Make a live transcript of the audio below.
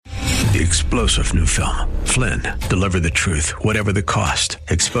The explosive new film, Flynn, deliver the truth, whatever the cost,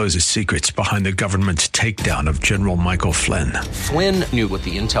 exposes secrets behind the government's takedown of General Michael Flynn. Flynn knew what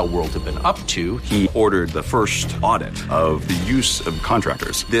the intel world had been up to. He ordered the first audit of the use of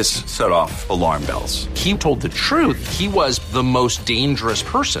contractors. This set off alarm bells. He told the truth. He was the most dangerous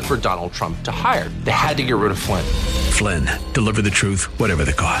person for Donald Trump to hire. They had to get rid of Flynn. Flynn, deliver the truth, whatever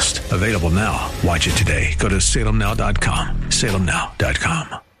the cost. Available now. Watch it today. Go to salemnow.com.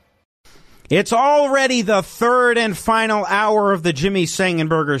 salemnow.com. It's already the third and final hour of the Jimmy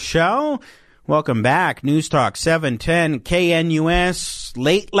Sangenberger Show. Welcome back. News Talk 710 KNUS.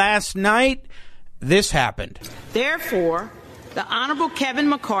 Late last night, this happened. Therefore, the Honorable Kevin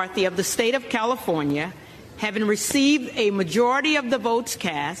McCarthy of the state of California, having received a majority of the votes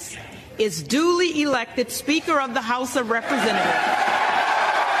cast, is duly elected Speaker of the House of Representatives.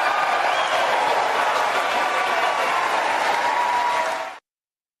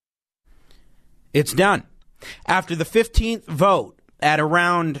 It's done. After the 15th vote at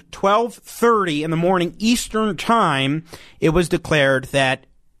around 12:30 in the morning Eastern Time, it was declared that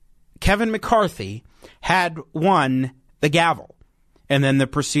Kevin McCarthy had won the gavel. And then the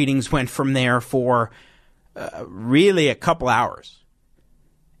proceedings went from there for really a couple hours.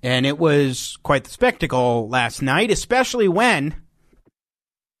 And it was quite the spectacle last night, especially when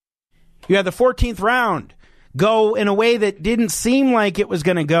you had the 14th round go in a way that didn't seem like it was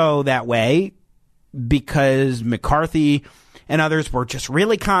going to go that way, because McCarthy and others were just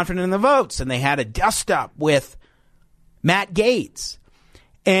really confident in the votes, and they had a dust-up with Matt Gaetz,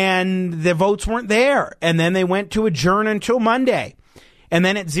 and the votes weren't there, and then they went to adjourn until Monday. And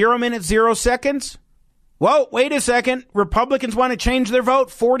then at 0 minutes, 0 seconds, whoa, wait a second, Republicans want to change their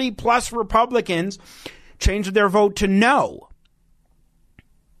vote. 40-plus Republicans changed their vote to no,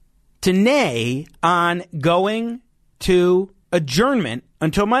 to nay on going to adjournment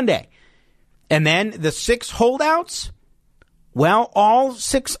until Monday. And then the 6 holdouts, well, all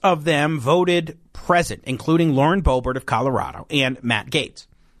 6 of them voted present, including Lauren Boebert of Colorado and Matt Gaetz,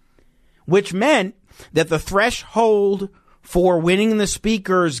 which meant that the threshold for winning the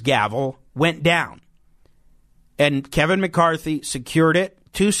Speaker's gavel went down. And Kevin McCarthy secured it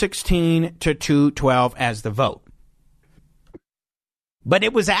 216 to 212 as the vote. But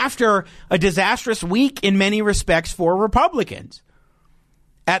it was after a disastrous week in many respects for Republicans.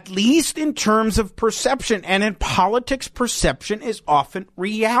 At least in terms of perception. And in politics, perception is often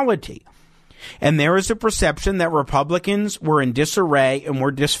reality. And there is a perception that Republicans were in disarray and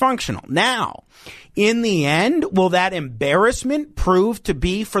were dysfunctional. Now, in the end, will that embarrassment prove to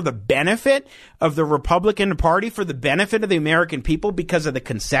be for the benefit of the Republican Party, for the benefit of the American people because of the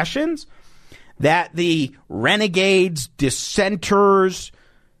concessions that the renegades, dissenters,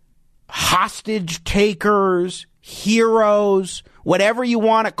 hostage takers, heroes, whatever you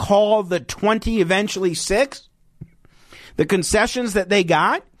want to call the 20, eventually 6, the concessions that they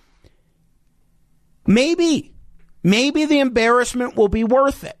got, maybe the embarrassment will be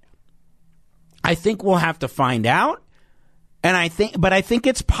worth it. I think we'll have to find out, but I think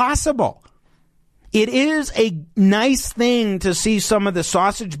it's possible. It is a nice thing to see some of the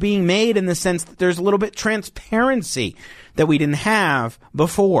sausage being made in the sense that there's a little bit transparency that we didn't have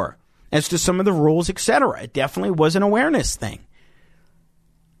before as to some of the rules, etc. It definitely was an awareness thing.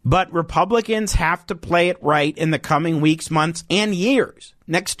 But Republicans have to play it right in the coming weeks, months, and years,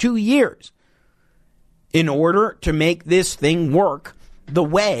 next 2 years, in order to make this thing work the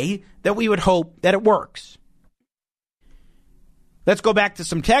way that we would hope that it works. Let's go back to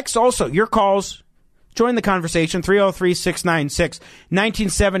some texts. Also, your calls, join the conversation,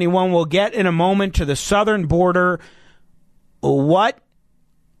 303-696-1971. We'll get in a moment to the southern border. What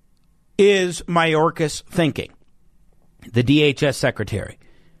is Mayorkas thinking? The DHS secretary.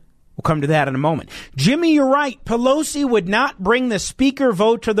 We'll come to that in a moment. Jimmy, you're right. Pelosi would not bring the Speaker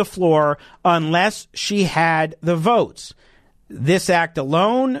vote to the floor unless she had the votes. This act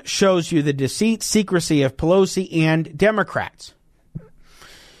alone shows you the deceit, secrecy of Pelosi and Democrats.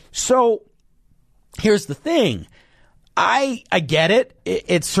 So here's the thing. I get it.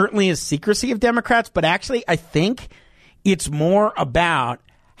 It certainly is secrecy of Democrats, but actually I think it's more about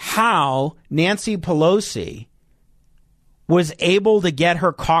how Nancy Pelosi was able to get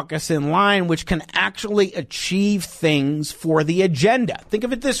her caucus in line, which can actually achieve things for the agenda. Think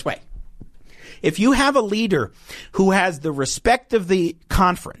of it this way. If you have a leader who has the respect of the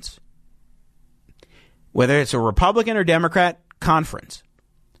conference, whether it's a Republican or Democrat conference,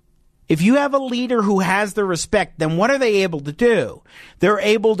 if you have a leader who has the respect, then what are they able to do? They're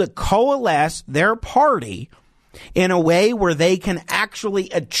able to coalesce their party in a way where they can actually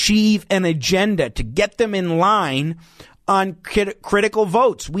achieve an agenda to get them in line on critical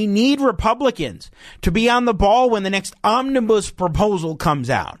votes. We need Republicans to be on the ball when the next omnibus proposal comes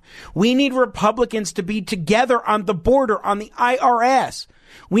out. We need Republicans to be together on the border, on the IRS.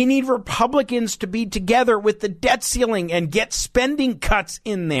 We need Republicans to be together with the debt ceiling and get spending cuts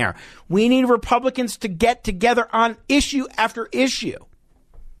in there. We need Republicans to get together on issue after issue.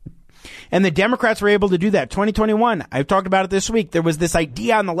 And the Democrats were able to do that. 2021, I've talked about it this week. There was this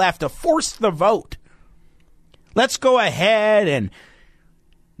idea on the left to force the vote. Let's go ahead and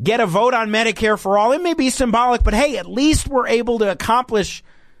get a vote on Medicare for all. It may be symbolic, but hey, at least we're able to accomplish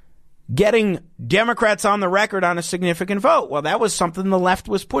getting Democrats on the record on a significant vote. Well, that was something the left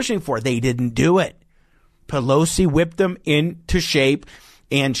was pushing for. They didn't do it. Pelosi whipped them into shape,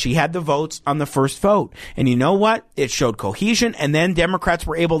 and she had the votes on the first vote. And you know what? It showed cohesion, and then Democrats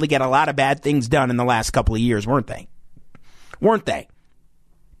were able to get a lot of bad things done in the last couple of years, weren't they? Weren't they?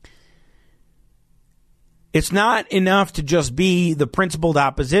 It's not enough to just be the principled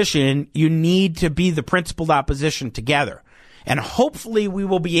opposition. You need to be the principled opposition together. And hopefully we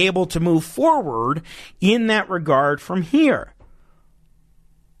will be able to move forward in that regard from here.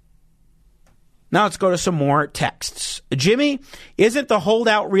 Now let's go to some more texts. Jimmy, isn't the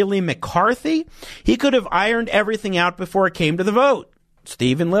holdout really McCarthy? He could have ironed everything out before it came to the vote.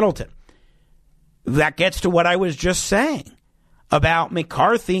 Stephen Littleton. That gets to what I was just saying about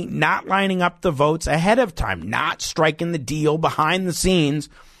McCarthy not lining up the votes ahead of time, not striking the deal behind the scenes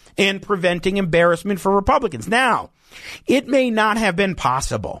and preventing embarrassment for Republicans. Now, it may not have been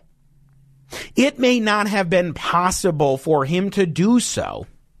possible. It may not have been possible for him to do so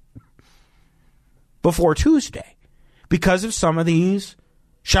before Tuesday because of some of these,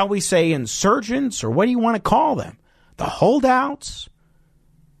 shall we say, insurgents, or what do you want to call them? The holdouts,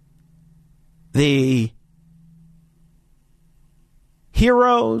 the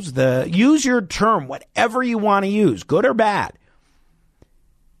heroes, use your term, whatever you want to use, good or bad.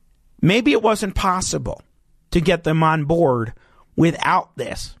 Maybe it wasn't possible to get them on board without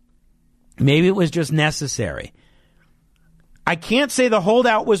this. Maybe it was just necessary. I can't say the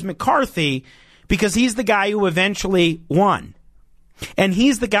holdout was McCarthy because he's the guy who eventually won. And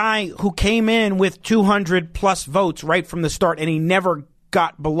he's the guy who came in with 200 plus votes right from the start, and he never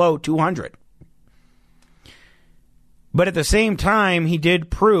got below 200. But at the same time, he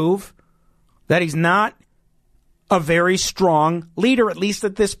did prove that he's not a very strong leader, at least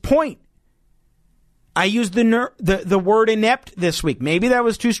at this point. I used the word inept this week. Maybe that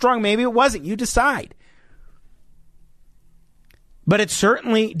was too strong. Maybe it wasn't. You decide. But it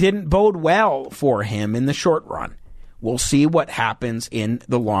certainly didn't bode well for him in the short run. We'll see what happens in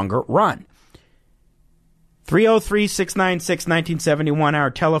the longer run. 303-696-1971,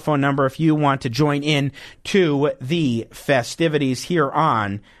 our telephone number if you want to join in to the festivities here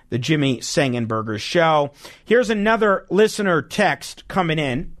on the Jimmy Sengenberger Show. Here's another listener text coming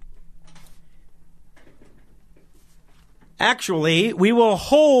in. Actually, we will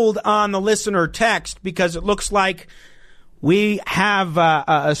hold on the listener text because it looks like we have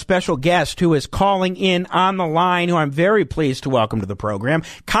a special guest who is calling in on the line, who I'm very pleased to welcome to the program.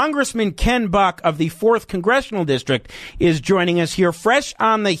 Congressman Ken Buck of the 4th Congressional District is joining us here, fresh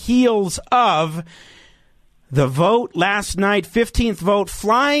on the heels of the vote last night, 15th vote,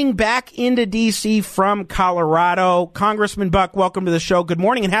 flying back into D.C. from Colorado. Congressman Buck, welcome to the show. Good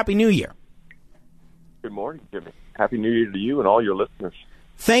morning and Happy New Year. Good morning, Jimmy. Happy New Year to you and all your listeners.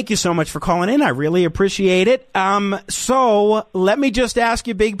 Thank you so much for calling in. I really appreciate it. So let me just ask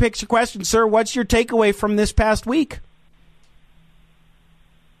you a big picture question, sir. What's your takeaway from this past week?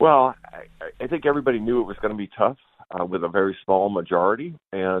 Well, I think everybody knew it was going to be tough with a very small majority,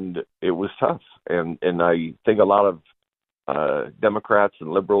 and it was tough. And I think a lot of Democrats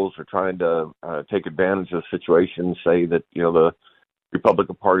and liberals are trying to take advantage of the situation, say that, you know, the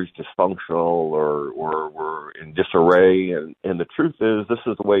Republican Party's dysfunctional or we're in disarray. And the truth is, this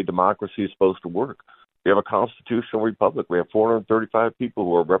is the way democracy is supposed to work. We have a constitutional republic. We have 435 people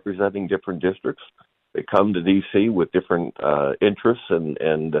who are representing different districts. They come to D.C. with different interests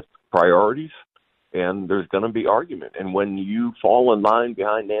and priorities, and there's going to be argument. And when you fall in line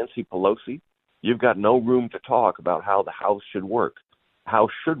behind Nancy Pelosi, you've got no room to talk about how the House should work.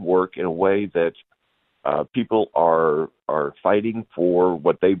 House should work in a way that people are fighting for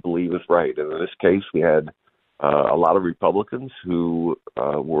what they believe is right. And in this case, we had a lot of Republicans who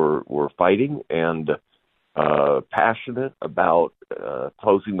were fighting and passionate about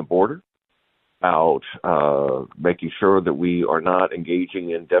closing the border, about making sure that we are not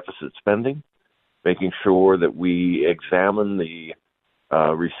engaging in deficit spending, making sure that we examine the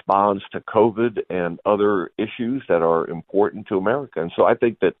response to COVID and other issues that are important to America. And so I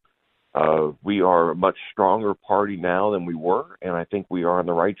think that we are a much stronger party now than we were, and I think we are on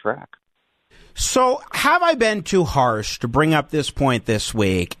the right track. So have I been too harsh to bring up this point this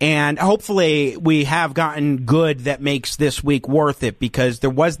week? And hopefully we have gotten good that makes this week worth it, because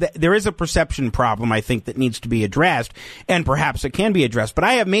there is a perception problem, I think, that needs to be addressed, and perhaps it can be addressed. But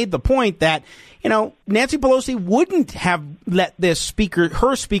I have made the point that, Nancy Pelosi wouldn't have let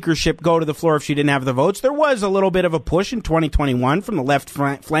her speakership go to the floor if she didn't have the votes. There was a little bit of a push in 2021 from the left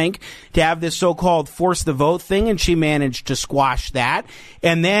flank to have this so-called force the vote thing, and she managed to squash that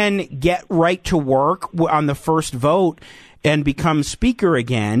and then get right to work on the first vote and become speaker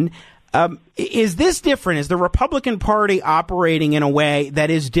again. Is this different? Is the Republican Party operating in a way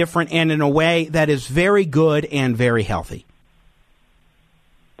that is different and in a way that is very good and very healthy?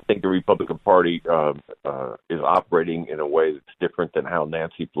 I think the Republican Party is operating in a way that's different than how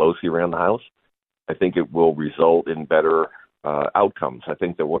Nancy Pelosi ran the House. I think it will result in better outcomes. I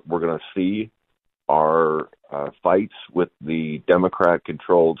think that what we're going to see are fights with the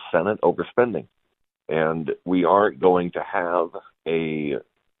Democrat-controlled Senate over spending. And we aren't going to have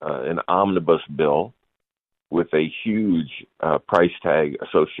an omnibus bill with a huge price tag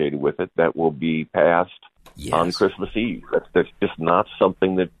associated with it that will be passed on Christmas Eve. That's just not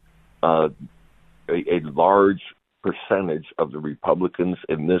something that a large percentage of the Republicans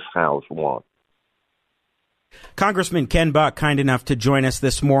in this House want. Congressman Ken Buck, kind enough to join us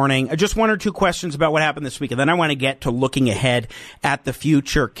this morning. Just one or two questions about what happened this week, and then I want to get to looking ahead at the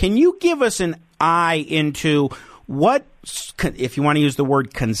future. Can you give us an eye into what, if you want to use the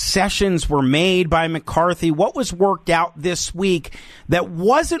word, concessions were made by McCarthy? What was worked out this week that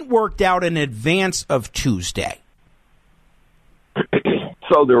wasn't worked out in advance of Tuesday?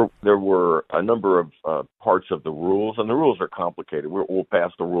 So there were a number of parts of the rules, and the rules are complicated. We'll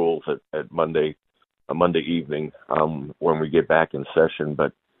pass the rules at Monday evening when we get back in session.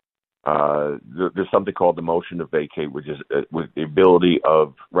 But there's something called the motion to vacate, which is with the ability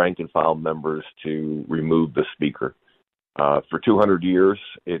of rank and file members to remove the speaker. For 200 years,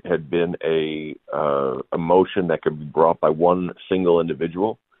 it had been a motion that could be brought by one single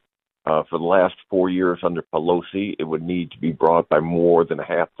individual. For the last 4 years under Pelosi, it would need to be brought by more than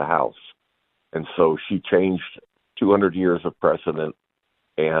half the House. And so she changed 200 years of precedent,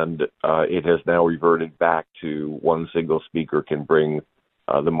 and it has now reverted back to one single speaker can bring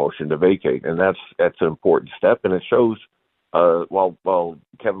the motion to vacate. And that's an important step, and it shows, while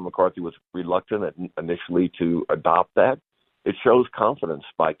Kevin McCarthy was reluctant initially to adopt that, it shows confidence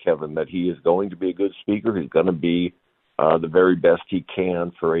by Kevin that he is going to be a good speaker. He's going to be the very best he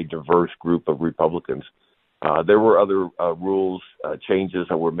can for a diverse group of Republicans. There were other rules changes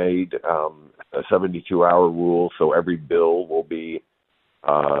that were made, a 72-hour rule, so every bill will be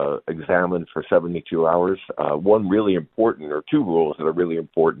examined for 72 hours. One really important, or two rules that are really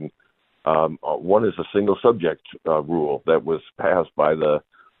important. One is a single subject rule that was passed by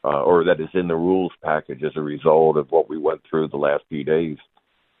or that is in the rules package as a result of what we went through the last few days.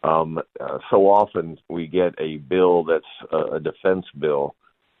 So often we get a bill that's a defense bill,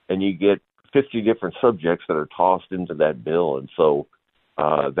 and you get 50 different subjects that are tossed into that bill. And so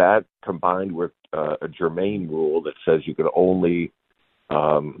that combined with a germane rule that says you can only,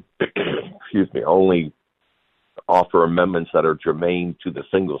 only offer amendments that are germane to the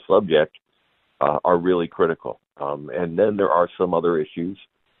single subject are really critical. And then there are some other issues.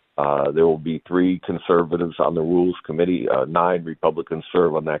 There will be 3 conservatives on the Rules Committee. 9 Republicans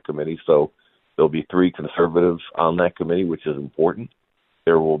serve on that committee, so there'll be 3 conservatives on that committee, which is important.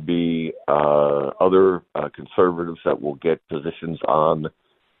 There will be other conservatives that will get positions on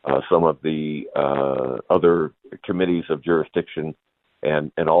some of the other committees of jurisdiction,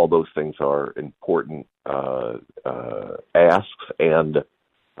 and all those things are important asks and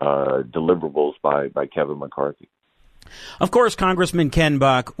deliverables by Kevin McCarthy. Of course, Congressman Ken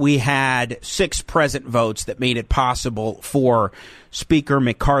Buck, we had 6 present votes that made it possible for Speaker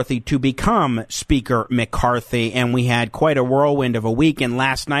McCarthy to become Speaker McCarthy, and we had quite a whirlwind of a week, and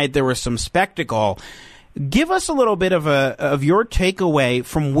last night there was some spectacle. Give us a little bit of your takeaway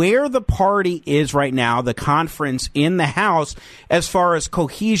from where the party is right now, the conference in the House, as far as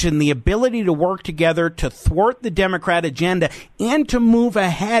cohesion, the ability to work together to thwart the Democrat agenda and to move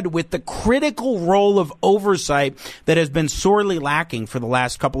ahead with the critical role of oversight that has been sorely lacking for the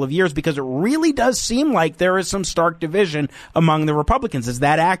last couple of years, because it really does seem like there is some stark division among the Republicans. Is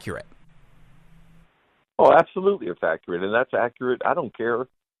that accurate? Oh, absolutely, it's accurate, and that's accurate. I don't care.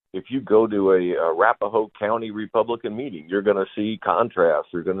 If you go to a Arapahoe County Republican meeting, you're going to see contrast.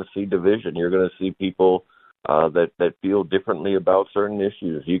 You're going to see division. You're going to see people that feel differently about certain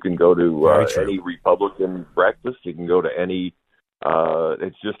issues. You can go to any Republican breakfast. You can go to any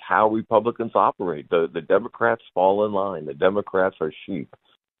It's just how Republicans operate. The Democrats fall in line. The Democrats are sheep,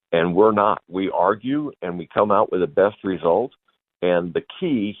 and we're not. We argue and we come out with the best result. And the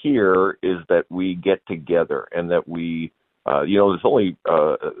key here is that we get together and that we, there's only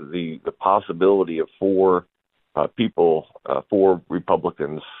the possibility of four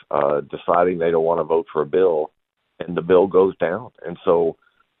Republicans deciding they don't want to vote for a bill, and the bill goes down. And so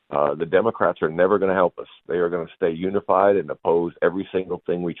the Democrats are never going to help us. They are going to stay unified and oppose every single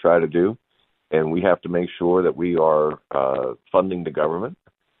thing we try to do. And we have to make sure that we are funding the government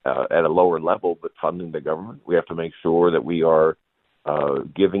at a lower level, but funding the government. We have to make sure that we are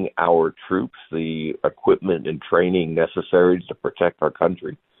giving our troops the equipment and training necessary to protect our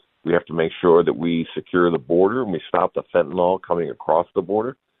country. We have to make sure that we secure the border and we stop the fentanyl coming across the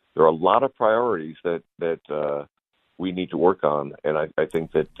border. There are a lot of priorities that we need to work on, and I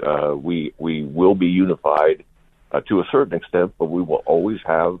think that we will be unified to a certain extent, but we will always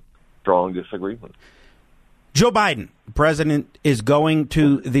have strong disagreements. Joe Biden, the president, is going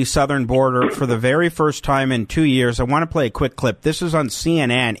to the southern border for the very first time in 2 years. I want to play a quick clip. This is on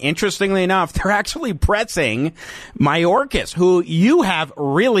CNN. Interestingly enough, they're actually pressing Mayorkas, who you have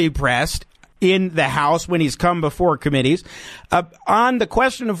really pressed in the House when he's come before committees, on the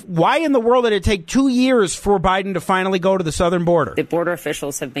question of why in the world did it take 2 years for Biden to finally go to the southern border? The border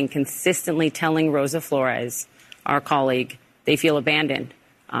officials have been consistently telling Rosa Flores, our colleague, they feel abandoned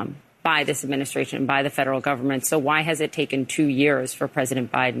by this administration and by the federal government. So why has it taken 2 years for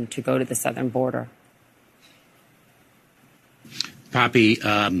President Biden to go to the southern border? Poppy,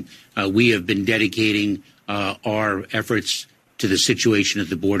 we have been dedicating our efforts to the situation at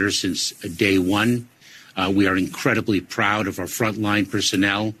the border since day one. We are incredibly proud of our frontline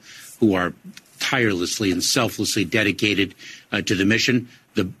personnel who are tirelessly and selflessly dedicated to the mission.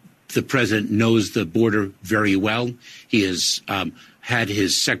 The president knows the border very well. He has had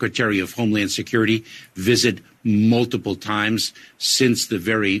his Secretary of Homeland Security visit multiple times since the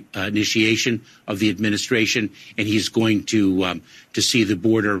very initiation of the administration, and he's going to see the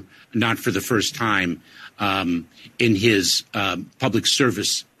border not for the first time in his public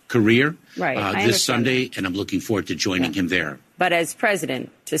service career this Sunday, and I'm looking forward to joining him there. But as president,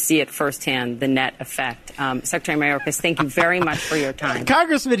 to see it firsthand, the net effect. Secretary Mayorkas, thank you very much for your time.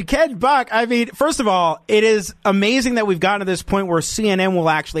 Congressman Ken Buck, I mean, first of all, it is amazing that we've gotten to this point where CNN will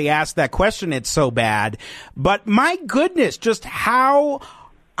actually ask that question. It's so bad. But my goodness, just how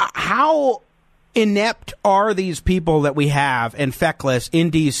inept are these people that we have and feckless in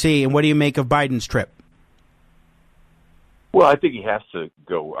D.C., and what do you make of Biden's trip? Well, I think he has to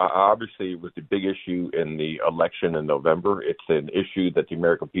go. Obviously, it was the big issue in the election in November. It's an issue that the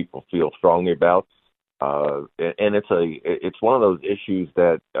American people feel strongly about, and it's one of those issues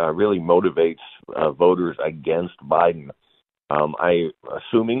that really motivates voters against Biden. I'm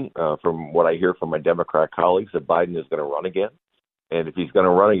assuming from what I hear from my Democrat colleagues that Biden is going to run again, and if he's going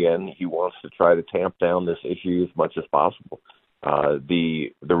to run again, he wants to try to tamp down this issue as much as possible.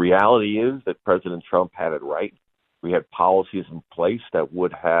 The reality is that President Trump had it right. We had policies in place that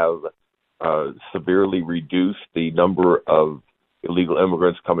would have severely reduced the number of illegal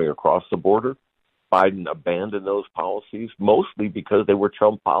immigrants coming across the border. Biden abandoned those policies, mostly because they were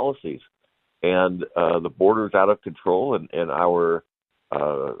Trump policies. And the border is out of control, and our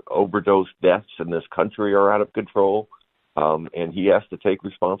overdose deaths in this country are out of control. And he has to take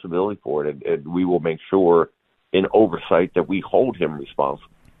responsibility for it. And we will make sure in oversight that we hold him responsible.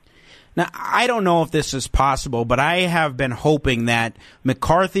 Now, I don't know if this is possible, but I have been hoping that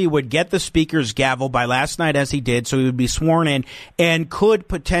McCarthy would get the speaker's gavel by last night, as he did, so he would be sworn in, and could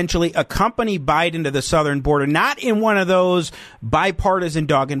potentially accompany Biden to the southern border, not in one of those bipartisan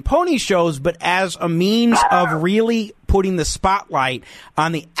dog and pony shows, but as a means of really putting the spotlight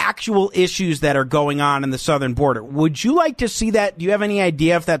on the actual issues that are going on in the southern border. Would you like to see that? Do you have any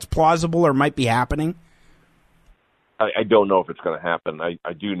idea if that's plausible or might be happening? I don't know if it's going to happen.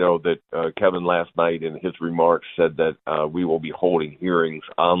 I do know that Kevin last night in his remarks said that we will be holding hearings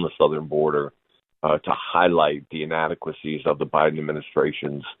on the southern border to highlight the inadequacies of the Biden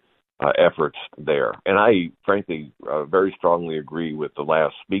administration's efforts there. And I, frankly, very strongly agree with the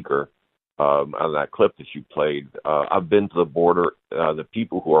last speaker on that clip that you played. I've been to the border. The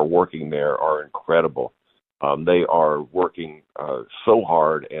people who are working there are incredible. They are working so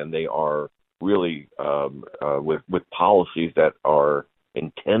hard, and they are really with policies that are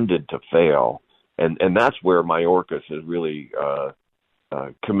intended to fail. And that's where Mayorkas is really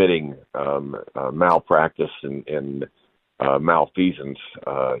committing malpractice and malfeasance.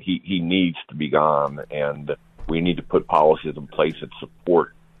 He needs to be gone, and we need to put policies in place that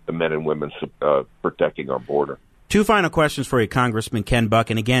support the men and women protecting our border. Two final questions for you, Congressman Ken Buck.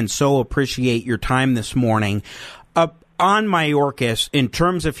 And again, so appreciate your time this morning. On Mayorkas, in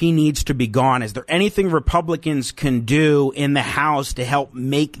terms of he needs to be gone, is there anything Republicans can do in the House to help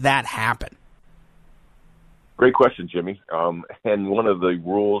make that happen? Great question, Jimmy. And one of the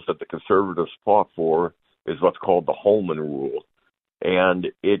rules that the conservatives fought for is what's called the Holman Rule. And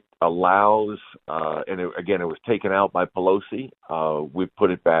it allows, it was taken out by Pelosi. We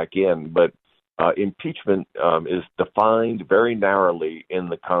put it back in. But impeachment is defined very narrowly in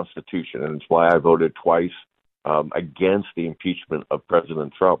the Constitution. And it's why I voted twice against the impeachment of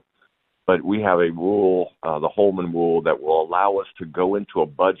President Trump. But we have a rule, the Holman Rule, that will allow us to go into a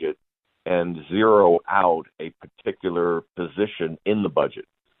budget and zero out a particular position in the budget.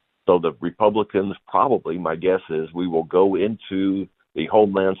 So the Republicans probably, my guess is, we will go into the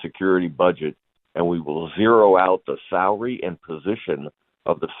Homeland Security budget and we will zero out the salary and position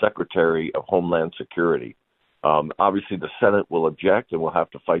of the Secretary of Homeland Security. Obviously, the Senate will object and we'll have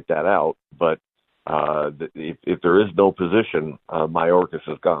to fight that out. But if there is no position, Mayorkas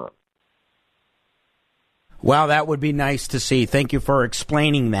is gone. Well, that would be nice to see. Thank you for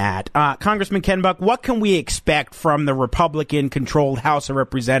explaining that. Congressman Ken Buck, what can we expect from the Republican-controlled House of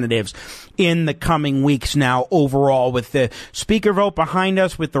Representatives in the coming weeks now overall, with the speaker vote behind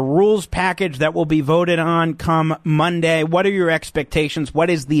us, with the rules package that will be voted on come Monday? What are your expectations?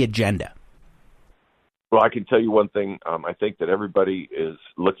 What is the agenda? Well, I can tell you one thing. I think that everybody is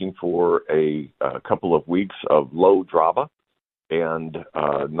looking for a couple of weeks of low drama and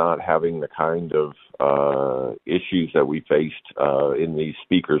not having the kind of issues that we faced in the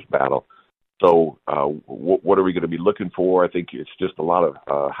speaker's battle. So what are we going to be looking for? I think it's just a lot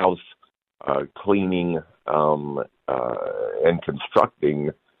of house cleaning and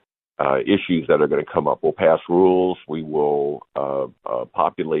constructing issues that are going to come up. We'll pass rules. We will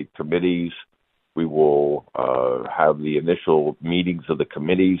populate committees. We will have the initial meetings of the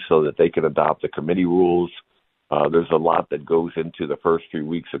committees so that they can adopt the committee rules. There's a lot that goes into the first few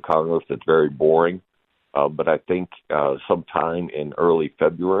weeks of Congress that's very boring. But I think sometime in early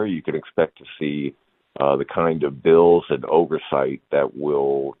February, you can expect to see the kind of bills and oversight that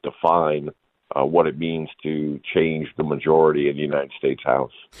will define what it means to change the majority in the United States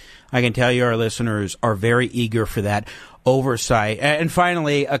House. I can tell you our listeners are very eager for that oversight. And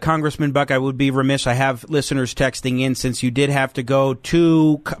finally, Congressman Buck, I would be remiss. I have listeners texting in, since you did have to go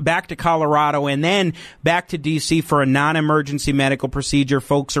back to Colorado and then back to D.C. for a non-emergency medical procedure.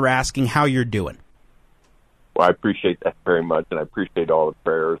 Folks are asking how you're doing. Well, I appreciate that very much, and I appreciate all the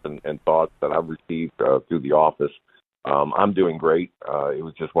prayers and thoughts that I've received through the office. I'm doing great. It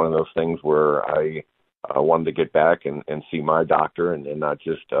was just one of those things where I wanted to get back and see my doctor and not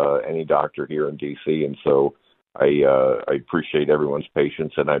just any doctor here in D.C. And so I appreciate everyone's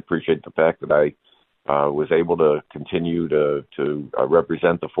patience, and I appreciate the fact that I was able to continue to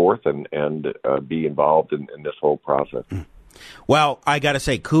represent the Fourth and be involved in this whole process. Well, I got to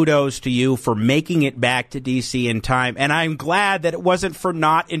say kudos to you for making it back to D.C. in time. And I'm glad that it wasn't for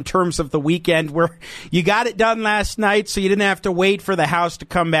naught in terms of the weekend, where you got it done last night so you didn't have to wait for the House to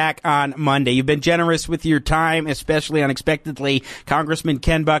come back on Monday. You've been generous with your time, especially unexpectedly. Congressman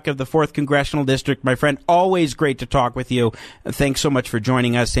Ken Buck of the 4th Congressional District, my friend, always great to talk with you. Thanks so much for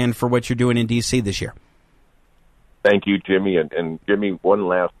joining us and for what you're doing in D.C. this year. Thank you, Jimmy. And Jimmy, one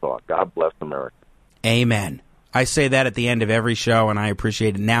last thought. God bless America. Amen. I say that at the end of every show, and I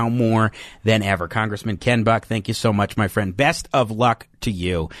appreciate it now more than ever. Congressman Ken Buck, thank you so much, my friend. Best of luck to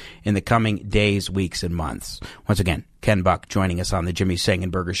you in the coming days, weeks, and months. Once again, Ken Buck joining us on the Jimmy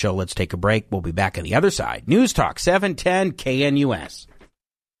Sengenberger Show. Let's take a break. We'll be back on the other side. News Talk 710 KNUS.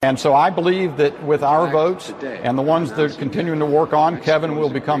 And so I believe that with our votes and the ones that are continuing to work on, Kevin will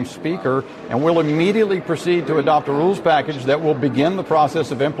become Speaker, and we'll immediately proceed to adopt a rules package that will begin the process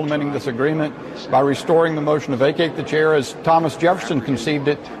of implementing this agreement by restoring the motion to vacate the chair as Thomas Jefferson conceived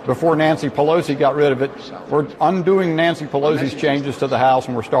it before Nancy Pelosi got rid of it. We're undoing Nancy Pelosi's changes to the House,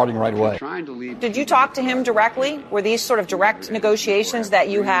 and we're starting right away. Did you talk to him directly? Were these sort of direct negotiations that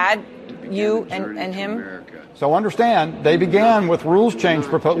you had, you and him? So understand, they began with rules change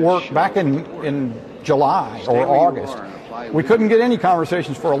work back in July or August. We couldn't get any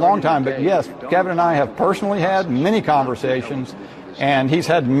conversations for a long time, but yes, Kevin and I have personally had many conversations, and he's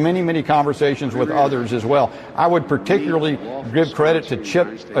had many, many conversations with others as well. I would particularly give credit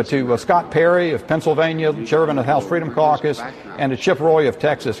to Scott Perry of Pennsylvania, chairman of the House Freedom Caucus, and to Chip Roy of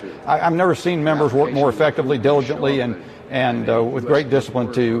Texas. I've never seen members work more effectively, diligently, and with great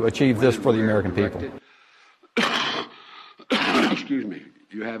discipline to achieve this for the American people. Excuse me,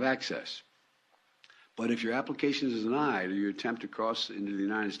 you have access. But if your application is denied or you attempt to cross into the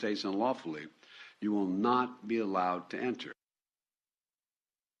United States unlawfully, You will not be allowed to enter.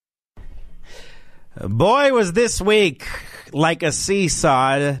 Boy, was this week like a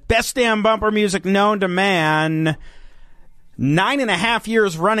seesaw. Best damn bumper music known to man. 9.5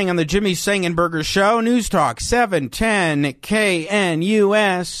 years running on the Jimmy Sengenberger Show. News Talk 710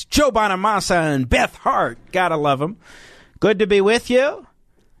 KNUS. Joe Bonamassa and Beth Hart. Gotta love them. Good to be with you.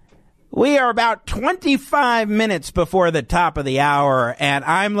 We are about 25 minutes before the top of the hour, and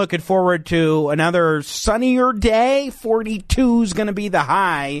I'm looking forward to another sunnier day. 42 is going to be the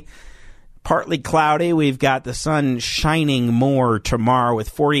high. Partly cloudy. We've got the sun shining more tomorrow with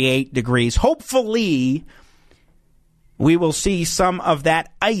 48 degrees. Hopefully, we will see some of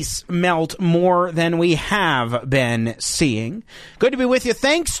that ice melt more than we have been seeing. Good to be with you.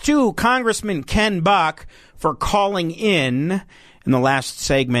 Thanks to Congressman Ken Buck for calling in the last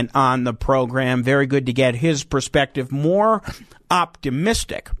segment on the program. Very good to get his perspective, more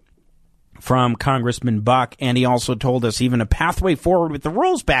optimistic from Congressman Buck. And he also told us even a pathway forward with the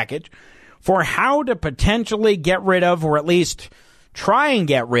rules package for how to potentially get rid of, or at least try and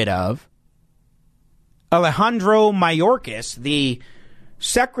get rid of, Alejandro Mayorkas, the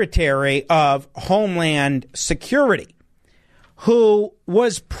Secretary of Homeland Security, who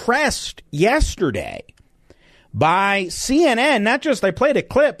was pressed yesterday by CNN. Not just, they played a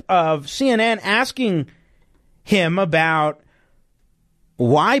clip of CNN asking him about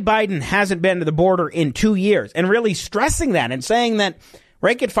why Biden hasn't been to the border in 2 years, and really stressing that and saying that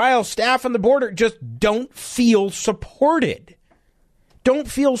rank and file staff on the border just don't feel supported. Don't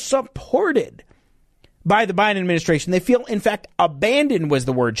feel supported by the Biden administration. They feel, in fact, abandoned was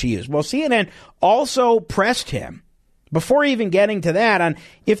the word she used. Well, CNN also pressed him, before even getting to that, on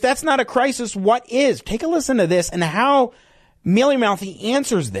if that's not a crisis, what is? Take a listen to this and how mealy-mouthy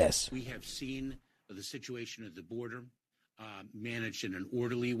answers this. We have seen the situation at the border managed in an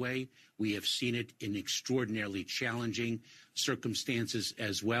orderly way. We have seen it in extraordinarily challenging circumstances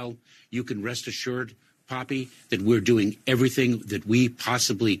as well. You can rest assured, Poppy, that we're doing everything that we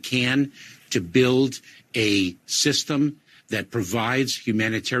possibly can to build a system that provides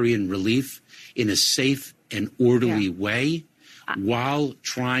humanitarian relief in a safe and orderly way, while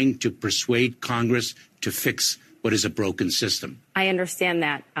trying to persuade Congress to fix what is a broken system. I understand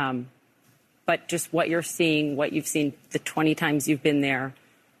that. But just what you're seeing, what you've seen the 20 times you've been there,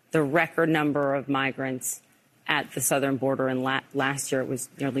 the record number of migrants at the southern border, and last year it was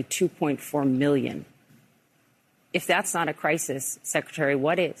nearly 2.4 million. If that's not a crisis, Secretary,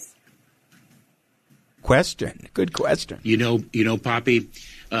 what is? Question. Good question. You know, Poppy,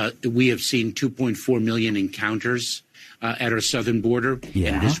 we have seen 2.4 million encounters at our southern border, and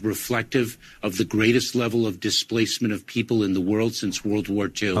it is reflective of the greatest level of displacement of people in the world since World War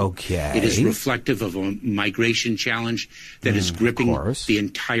II. Okay. It is reflective of a migration challenge that is gripping the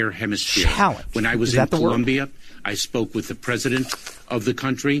entire hemisphere. When I was in Colombia, I spoke with the president of the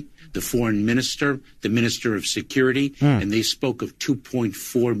country, the foreign minister, the minister of security, and they spoke of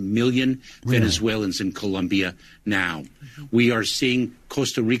 2.4 million Venezuelans in Colombia now. We are seeing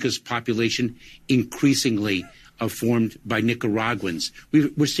Costa Rica's population increasingly formed by Nicaraguans.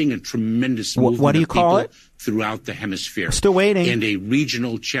 We're seeing a tremendous movement of people throughout the hemisphere. Still waiting. And a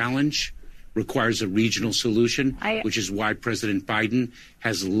regional challenge requires a regional solution, which is why President Biden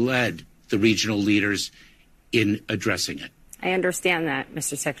has led the regional leaders in addressing it. I understand that,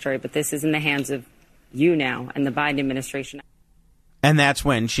 Mr. Secretary, but this is in the hands of you now and the Biden administration. And that's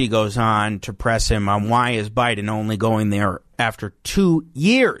when she goes on to press him on why is Biden only going there after 2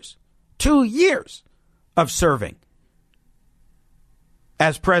 years. 2 years of serving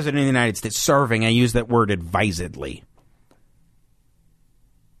as president of the United States. Serving, I use that word advisedly.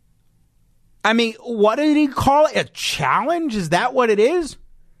 I mean, what did he call it? A challenge? Is that what it is?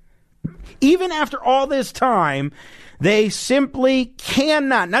 Even after all this time, they simply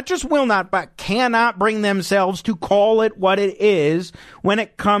cannot, not just will not, but cannot bring themselves to call it what it is when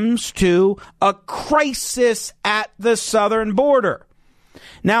it comes to a crisis at the southern border.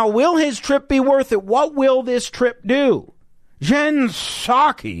 Now, will his trip be worth it? What will this trip do? Jen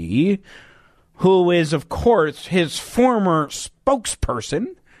Psaki, who is, of course, his former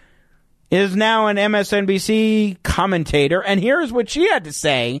spokesperson, is now an MSNBC commentator. And here's what she had to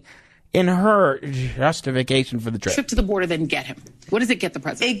say in her justification for the trip to the border, then get him. What does it get the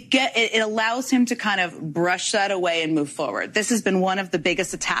president? It allows him to kind of brush that away and move forward. This has been one of the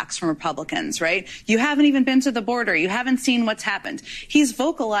biggest attacks from Republicans, right? You haven't even been to the border. You haven't seen what's happened. He's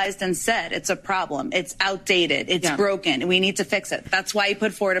vocalized and said it's a problem. It's outdated. It's broken. We need to fix it. That's why he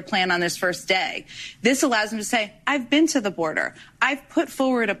put forward a plan on this first day. This allows him to say, I've been to the border. I've put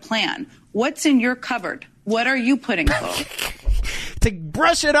forward a plan. What's in your cupboard? What are you putting forward? to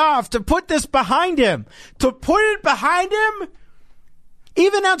brush it off, to put this behind him, to put it behind him.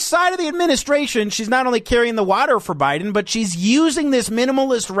 Even outside of the administration, she's not only carrying the water for Biden, but she's using this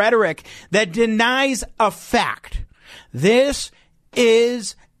minimalist rhetoric that denies a fact. This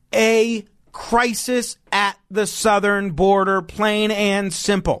is a crisis at the southern border, plain and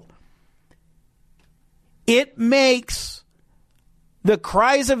simple. It makes the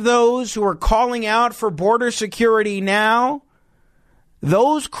cries of those who are calling out for border security now,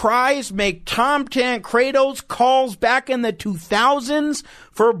 those cries make Tom Tancredo's calls back in the 2000s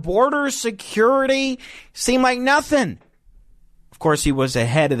for border security seem like nothing. Of course, he was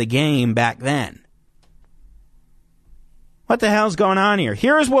ahead of the game back then. What the hell's going on here?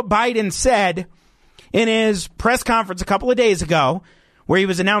 Here's what Biden said in his press conference a couple of days ago, where he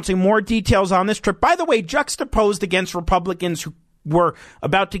was announcing more details on this trip. By the way, juxtaposed against Republicans who were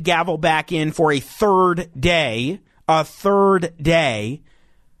about to gavel back in for a third day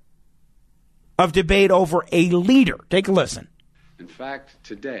of debate over a leader. Take a listen. In fact,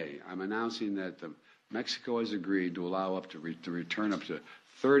 today I'm announcing that Mexico has agreed to allow up to return up to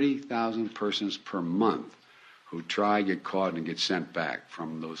 30,000 persons per month who try, get caught, and get sent back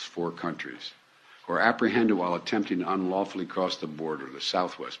from those 4 countries, who are apprehended while attempting to unlawfully cross the border, the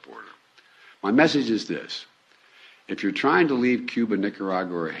southwest border. My message is this. If you're trying to leave Cuba,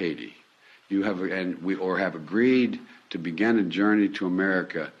 Nicaragua, or Haiti, or have agreed to begin a journey to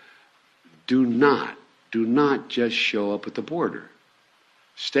America, do not just show up at the border.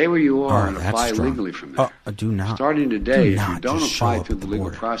 Stay where you are and apply legally from there. Do not. Starting today, if you don't apply through the legal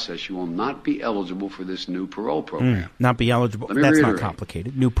process, you will not be eligible for this new parole program. Not be eligible. That's not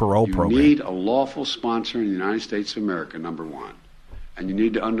complicated. New parole program. You need a lawful sponsor in the United States of America, number 1. And you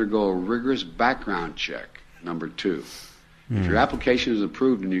need to undergo a rigorous background check, number 2. If your application is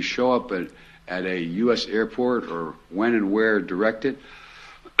approved and you show up at a U.S. airport or when and where directed,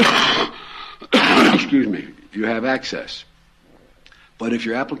 excuse me, you have access. But if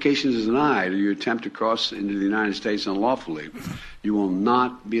your application is denied or you attempt to cross into the United States unlawfully, you will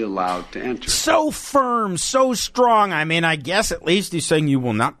not be allowed to enter. So firm, so strong. I mean, I guess at least he's saying you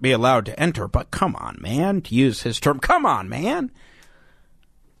will not be allowed to enter. But come on, man, to use his term. Come on, man.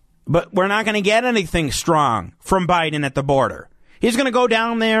 But we're not going to get anything strong from Biden at the border. He's going to go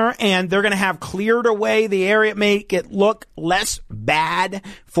down there and they're going to have cleared away the area, make it look less bad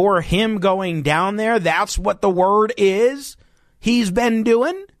for him going down there. That's what the word is he's been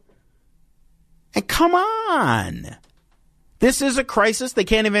doing. And come on. This is a crisis. They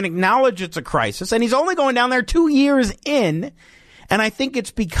can't even acknowledge it's a crisis. And he's only going down there 2 years in. And I think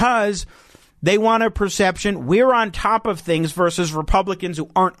it's because they want a perception we're on top of things versus Republicans who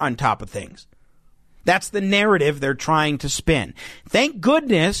aren't on top of things. That's the narrative they're trying to spin. Thank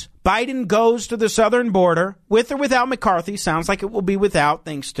goodness Biden goes to the southern border with or without McCarthy. Sounds like it will be without,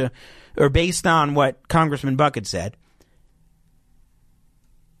 based on what Congressman Bucket said.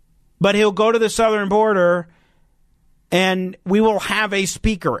 But he'll go to the southern border and we will have a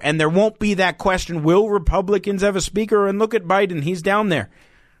speaker. And there won't be that question, will Republicans have a speaker? And look at Biden, he's down there.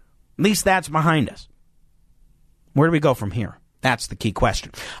 At least that's behind us. Where do we go from here? That's the key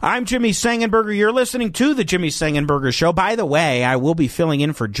question. I'm Jimmy Sengenberger. You're listening to The Jimmy Sengenberger Show. By the way, I will be filling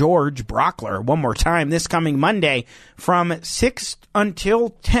in for George Brockler one more time this coming Monday from 6 until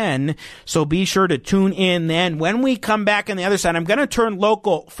 10. So be sure to tune in then. When we come back on the other side, I'm going to turn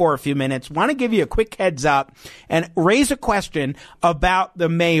local for a few minutes. Want to give you a quick heads up and raise a question about the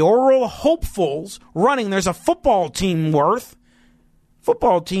mayoral hopefuls running. There's a football team's worth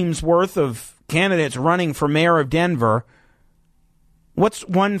of candidates running for mayor of Denver. What's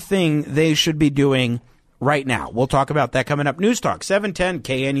one thing they should be doing right now? We'll talk about that coming up. News Talk 710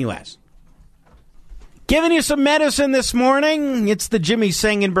 KNUS. Giving you some medicine this morning. It's the Jimmy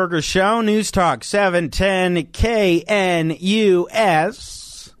Sengenberger Show. News Talk 710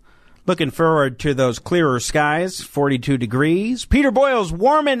 KNUS. Looking forward to those clearer skies, 42 degrees. Peter Boyle's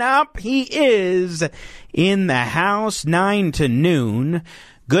warming up. He is in the house 9 to noon.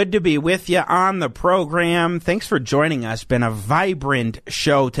 Good to be with you on the program. Thanks for joining us. Been a vibrant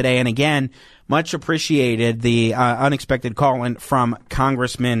show today. And again, much appreciated the unexpected call-in from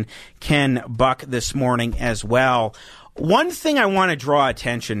Congressman Ken Buck this morning as well. One thing I want to draw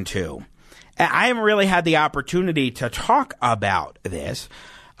attention to, I haven't really had the opportunity to talk about this,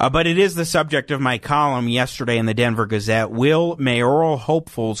 but it is the subject of my column yesterday in the Denver Gazette. Will mayoral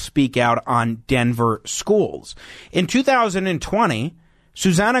hopefuls speak out on Denver schools? In 2020,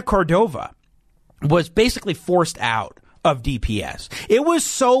 Susana Cordova was basically forced out of DPS. It was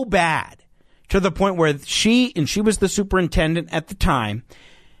so bad to the point where she was the superintendent at the time,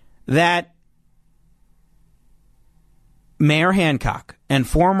 that Mayor Hancock and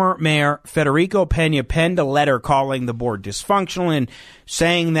former Mayor Federico Pena penned a letter calling the board dysfunctional and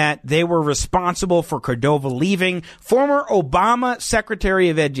saying that they were responsible for Cordova leaving. Former Obama Secretary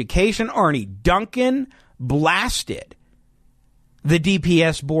of Education Arne Duncan blasted the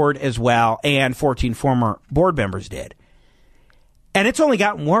DPS board as well, and 14 former board members did. And it's only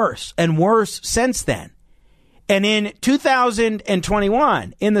gotten worse and worse since then. And in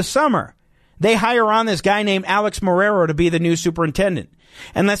 2021, in the summer, they hire on this guy named Alex Marrero to be the new superintendent.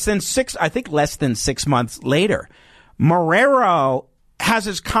 And less than 6 months later, Marrero has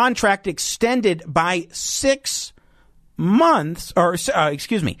his contract extended by 6 months,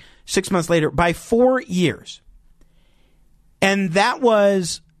 6 months later, by 4 years. And that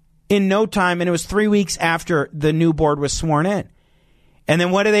was in no time, and it was 3 weeks after the new board was sworn in. And then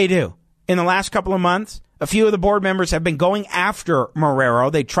what do? In the last couple of months, a few of the board members have been going after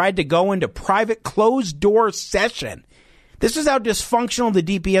Marrero. They tried to go into private closed-door session. This is how dysfunctional the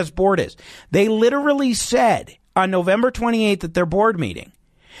DPS board is. They literally said on November 28th at their board meeting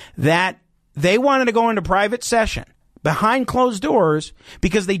that they wanted to go into private session behind closed doors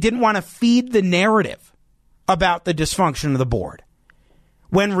because they didn't want to feed the narrative about the dysfunction of the board,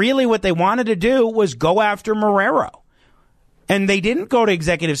 when really what they wanted to do was go after Marrero. And they didn't go to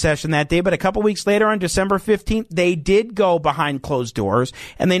executive session that day, but a couple weeks later on December 15th, they did go behind closed doors,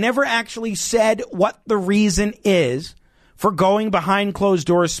 and they never actually said what the reason is for going behind closed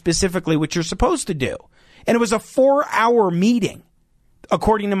doors specifically, which you're supposed to do. And it was a 4-hour meeting,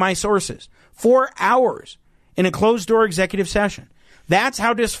 according to my sources. 4 hours in a closed-door executive session. That's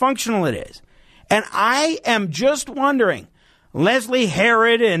how dysfunctional it is. And I am just wondering, Leslie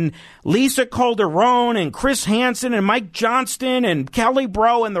Herod and Lisa Calderon and Chris Hansen and Mike Johnston and Kelly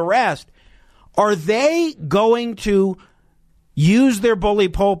Bro and the rest, are they going to use their bully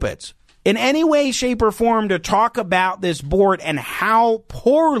pulpits in any way, shape, or form to talk about this board and how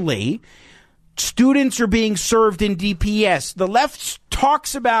poorly students are being served in DPS? The left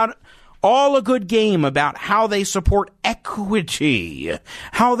talks about all a good game about how they support equity,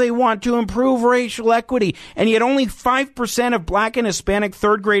 how they want to improve racial equity, and yet only 5% of black and Hispanic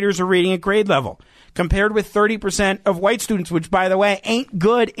third graders are reading at grade level, compared with 30% of white students, which, by the way, ain't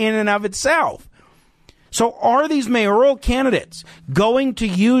good in and of itself. So are these mayoral candidates going to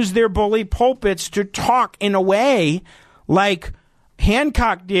use their bully pulpits to talk in a way like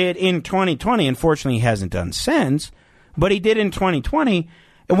Hancock did in 2020? Unfortunately, he hasn't done since, but he did in 2020.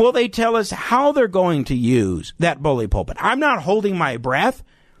 Will they tell us how they're going to use that bully pulpit? I'm not holding my breath.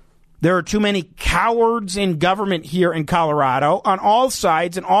 There are too many cowards in government here in Colorado on all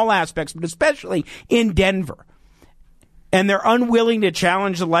sides and all aspects, but especially in Denver. And they're unwilling to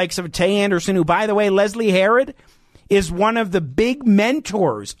challenge the likes of Tay Anderson, who, by the way, Leslie Herod is one of the big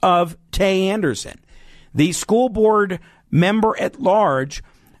mentors of Tay Anderson, the school board member at large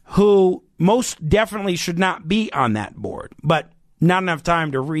who most definitely should not be on that board, but not enough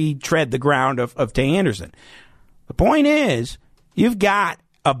time to retread the ground of Tay Anderson. The point is, you've got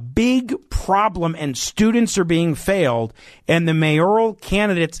a big problem and students are being failed, and the mayoral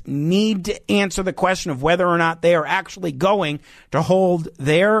candidates need to answer the question of whether or not they are actually going to hold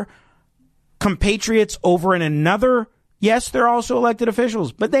their compatriots over in another. Yes, they're also elected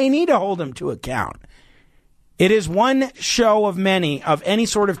officials, but they need to hold them to account. It is one show of many of any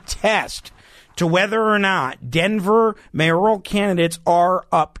sort of test to whether or not Denver mayoral candidates are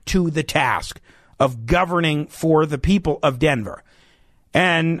up to the task of governing for the people of Denver.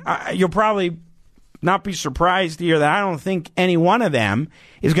 And you'll probably not be surprised to hear that I don't think any one of them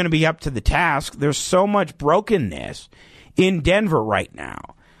is going to be up to the task. There's so much brokenness in Denver right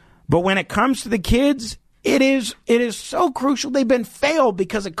now. But when it comes to the kids, it is so crucial. They've been failed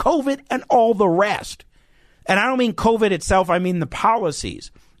because of COVID and all the rest. And I don't mean COVID itself. I mean the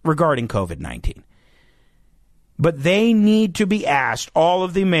policies regarding COVID-19. But they need to be asked, all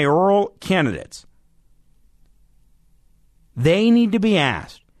of the mayoral candidates, they need to be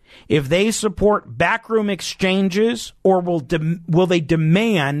asked if they support backroom exchanges or will they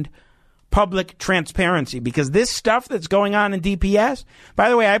demand public transparency. Because this stuff that's going on in DPS, by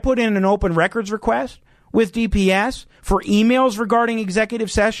the way, I put in an open records request with DPS for emails regarding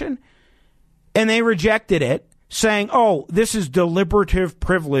executive session, and they rejected it, saying, oh, this is deliberative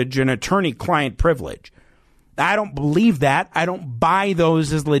privilege and attorney-client privilege. I don't believe that. I don't buy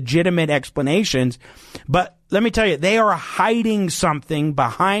those as legitimate explanations. But let me tell you, they are hiding something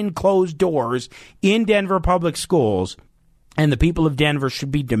behind closed doors in Denver public schools, and the people of Denver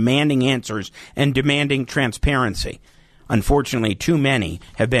should be demanding answers and demanding transparency. Unfortunately, too many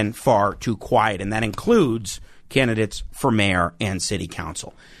have been far too quiet, and that includes candidates for mayor and city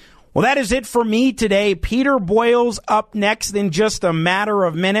council. Well, that is it for me today. Peter Boyle's up next in just a matter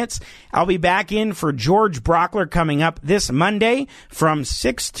of minutes. I'll be back in for George Brockler coming up this Monday from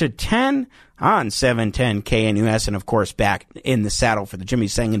 6 to 10 on 710 KNUS, and of course back in the saddle for the Jimmy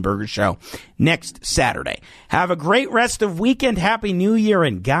Sengenberger Show next Saturday. Have a great rest of weekend. Happy New Year,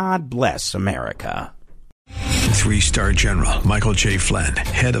 and God bless America. 3-star General Michael J. Flynn,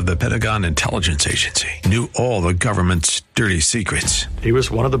 head of the Pentagon Intelligence Agency, knew all the government's dirty secrets. He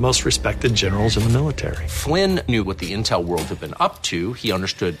was one of the most respected generals in the military. Flynn knew what the intel world had been up to. He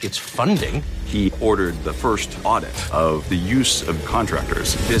understood its funding. He ordered the first audit of the use of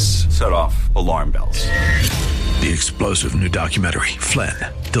contractors. This set off alarm bells. The explosive new documentary, Flynn,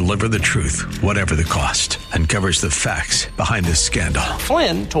 Deliver the Truth, Whatever the Cost, uncovers the facts behind this scandal.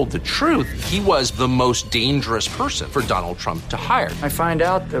 Flynn told the truth. He was the most dangerous person for Donald Trump to hire. I find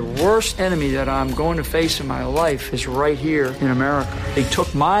out the worst enemy that I'm going to face in my life is right here in America. They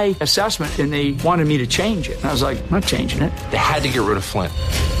took my assessment and they wanted me to change it. And I was like, I'm not changing it. They had to get rid of Flynn.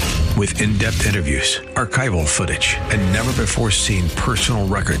 With in-depth interviews, archival footage, and never-before-seen personal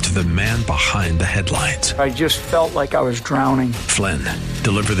records of the man behind the headlines. I just felt like I was drowning. Flynn,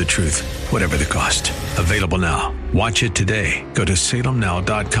 Deliver the Truth, Whatever the Cost. Available now. Watch it today. Go to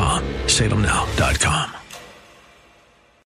salemnow.com. salemnow.com.